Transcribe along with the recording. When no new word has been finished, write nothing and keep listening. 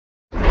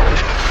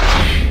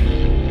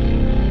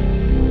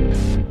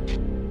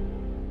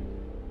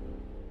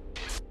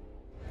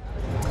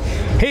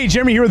Hey,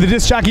 Jeremy here with the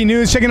Disc Jockey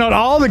News, checking out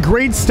all the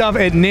great stuff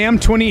at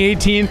NAMM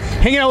 2018.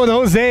 Hanging out with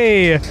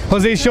Jose.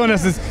 Jose's showing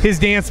us his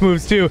dance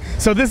moves too.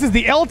 So this is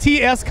the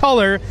LTS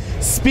Color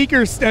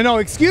speaker, no,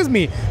 excuse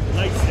me,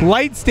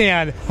 light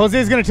stand.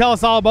 Jose's going to tell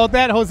us all about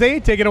that.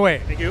 Jose, take it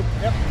away. Thank you.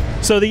 Yep.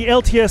 So the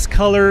LTS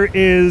Color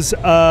is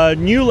a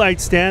new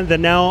light stand that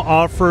now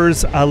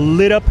offers a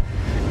lit up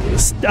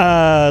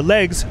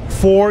legs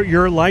for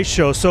your light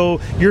show.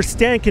 So your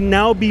stand can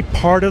now be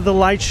part of the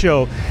light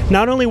show.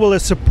 Not only will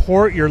it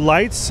support your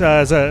lights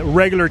as a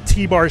regular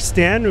T-bar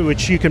stand,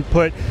 which you can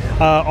put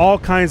all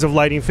kinds of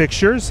lighting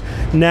fixtures,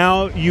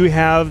 now you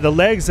have the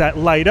legs that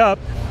light up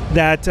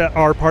that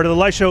are part of the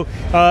light show.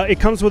 It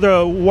comes with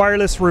a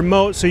wireless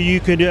remote, so you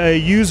could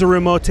use a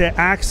remote to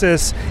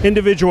access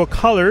individual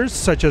colors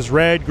such as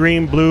red,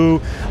 green, blue,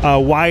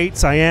 white,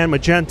 cyan,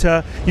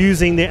 magenta,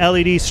 using the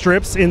LED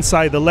strips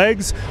inside the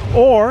legs.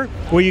 Or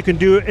what you can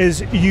do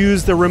is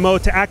use the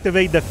remote to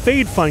activate the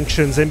fade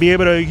functions and be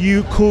able to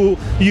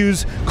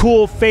use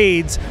cool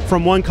fades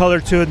from one color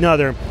to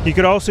another. You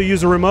could also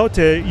use a remote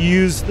to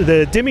use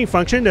the dimming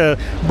function to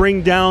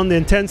bring down the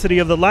intensity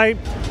of the light,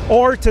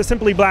 or to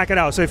simply black it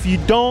out. So if you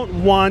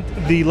don't want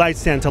the light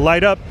stand to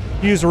light up,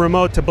 use a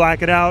remote to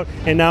black it out,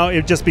 and now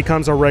it just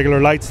becomes a regular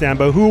light stand.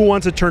 But who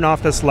wants to turn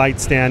off this light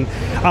stand?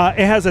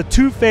 It has a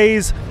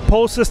two-phase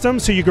pole system,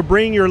 so you could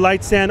bring your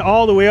light stand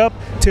all the way up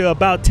to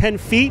about 10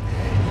 feet.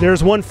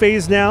 There's one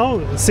phase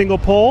now, single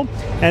pole,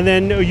 and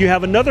then you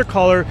have another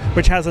color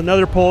which has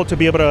another pole to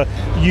be able to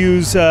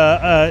use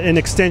an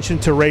extension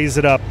to raise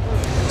it up.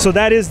 So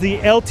that is the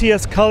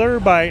LTS Color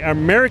by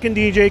American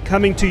DJ,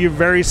 coming to you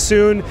very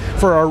soon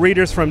for our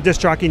readers from Disc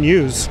Jockey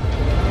News.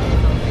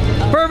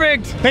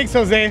 Perfect. Thanks,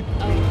 Jose.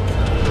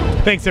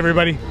 Thanks,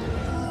 everybody.